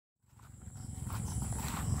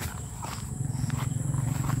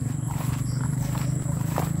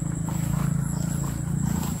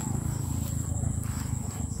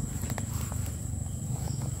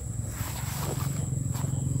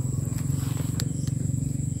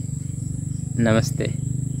Namaste.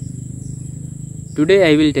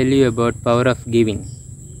 Today I will tell you about power of giving.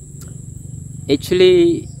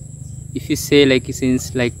 Actually, if you say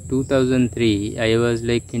since 2003, I was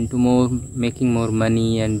into making more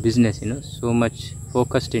money and business, so much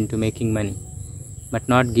focused into making money, but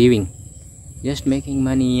not giving. Just making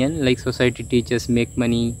money and society teaches make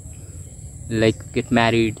money, get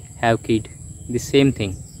married, have kid, the same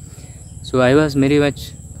thing. So I was very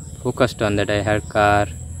much focused on that. I had car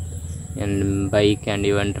and bike and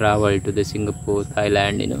even travel to the Singapore,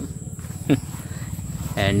 Thailand,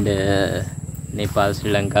 and Nepal,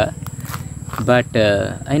 Sri Lanka. But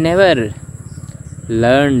I never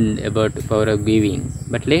learned about the power of giving.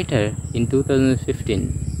 But later in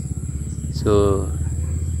 2015, so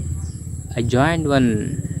I joined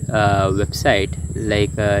one website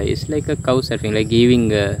it's like a cow surfing,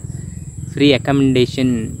 giving free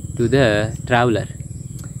accommodation to the traveler.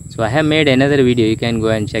 So I have made another video, you can go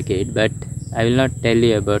and check it, but I will not tell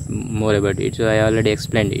you more about it. So I already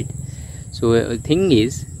explained it. So the thing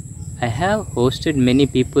is, I have hosted many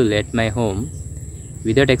people at my home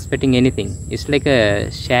without expecting anything. It's like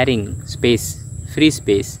a sharing space, free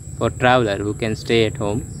space for traveler who can stay at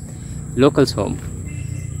home, locals home,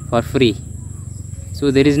 for free.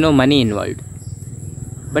 So there is no money involved.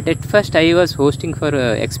 But at first I was hosting for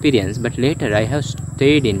experience, but later I have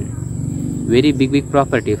stayed in very big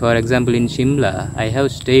property. For example, in Shimla, I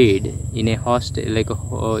have stayed in a hostel,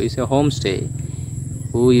 it's a homestay,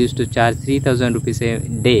 who used to charge 3,000 rupees a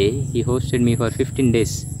day. He hosted me for 15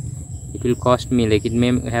 days. It will cost me, it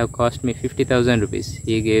may have cost me 50,000 rupees.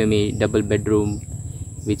 He gave me double bedroom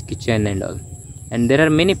with kitchen and all. And there are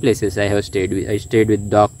many places I have stayed with. I stayed with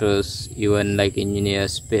doctors, even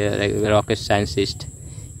engineers, rocket scientists.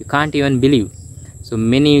 You can't even believe. So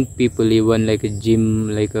many people, even a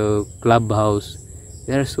gym, a clubhouse.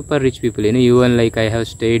 There are super rich people, even I have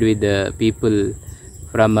stayed with people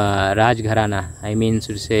from Raj Gharana. I mean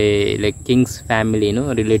to say king's family,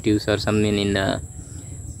 relatives or something in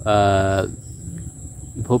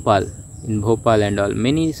Bhopal and all.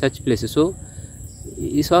 Many such places. So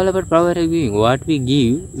it's all about power of giving. What we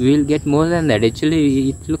give, we will get more than that. Actually,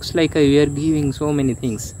 it looks like we are giving so many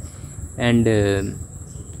things. And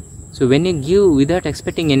so when you give without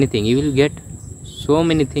expecting anything, you will get so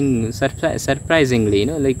many things, surprisingly,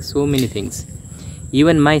 so many things.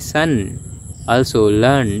 Even my son also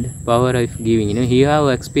learned power of giving. He have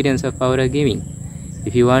experience of power of giving.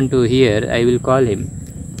 If you want to hear, I will call him.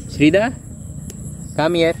 Shrida,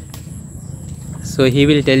 come here. So he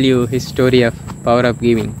will tell you his story of power of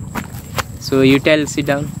giving. So you tell, sit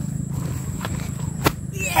down.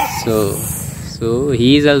 Yes. So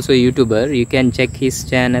he is also a YouTuber. You can check his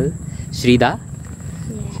channel, Shrida.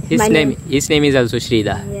 Yeah. His name is also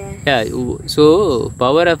Shrida. Yeah. So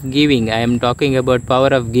power of giving. I am talking about power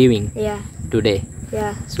of giving. Yeah. Today.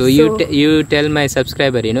 Yeah. So you tell my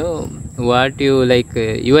subscriber, what you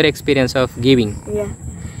your experience of giving. Yeah.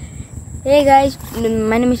 Hey guys,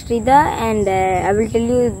 my name is Shrida and I will tell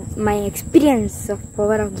you my experience of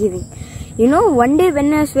power of giving. One day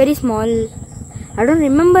when I was very small, I don't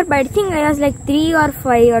remember, but I think I was 3 or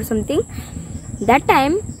 5 or something. That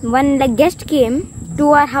time, one guest came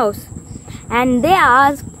to our house, and they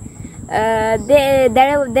asked. They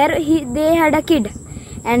had a kid,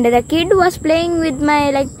 and the kid was playing with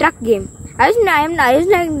my truck game. I was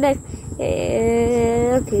like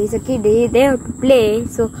okay, it's a kid. They have to play,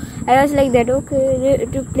 so I was like that. Okay,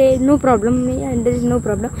 to play, no problem. And there is no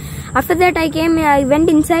problem. After that, I went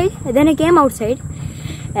inside. Then I came outside.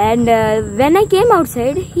 And when I came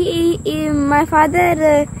outside, my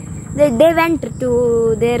father, they went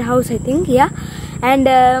to their house, I think, yeah. And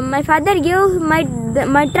my father gave my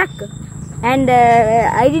truck, and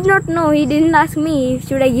I did not know. He didn't ask me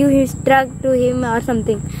should I give his truck to him or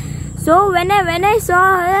something. So when I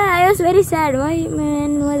saw her, I was very sad. Why,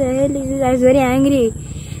 man? What the hell is this? I was very angry.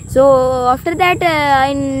 So after that,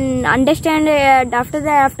 I understand. After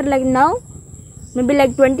now, maybe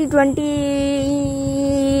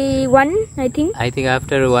 2021, I think. I think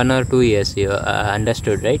after 1 or 2 years you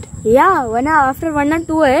understood, right? Yeah, after 1 or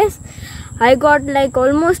 2 years, I got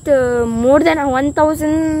almost more than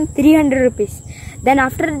 1,300 rupees. Then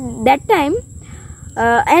after that time,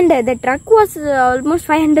 and the truck was almost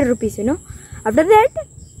 500 rupees, After that,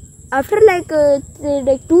 after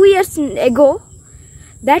 2 years ago,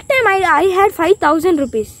 that time I had 5,000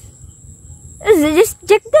 rupees. Just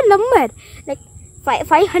check the number.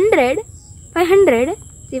 500.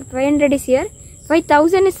 See, 500 is here.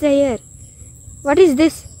 5,000 is here. What is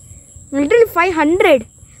this? Literally 500.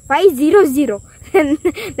 500.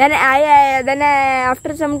 then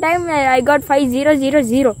after some time I got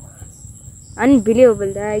 5000.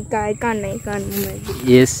 unbelievable. I can't move.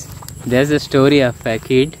 Yes, there's a story of a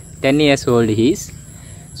kid, 10 years old he is.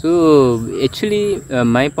 So actually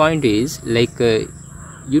my point is like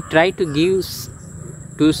you try to give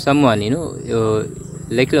to someone,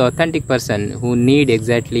 like an authentic person who need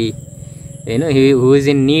exactly, who is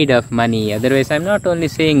in need of money. Otherwise, I'm not only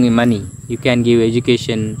saying money. You can give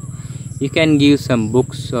education, you can give some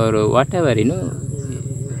books or whatever,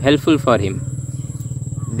 helpful for him.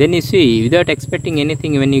 Then you see, without expecting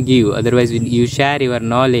anything when you give, otherwise you share your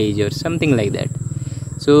knowledge or something like that.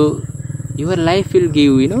 So your life will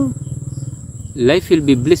give, life will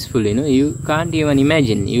be blissful, you can't even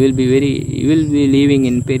imagine. You will be living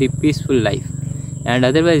in very peaceful life, and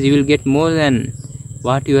otherwise you will get more than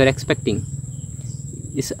what you are expecting.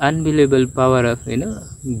 It's unbelievable power of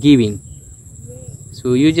giving.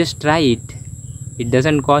 So you just try it. It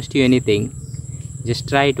doesn't cost you anything. Just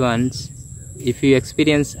try it once. If you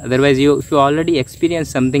experience, otherwise if you already experience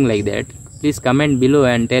something like that, please comment below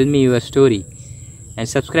and tell me your story, and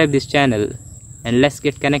subscribe this channel, and let's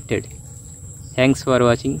get connected. Thanks for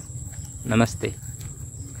watching. Namaste.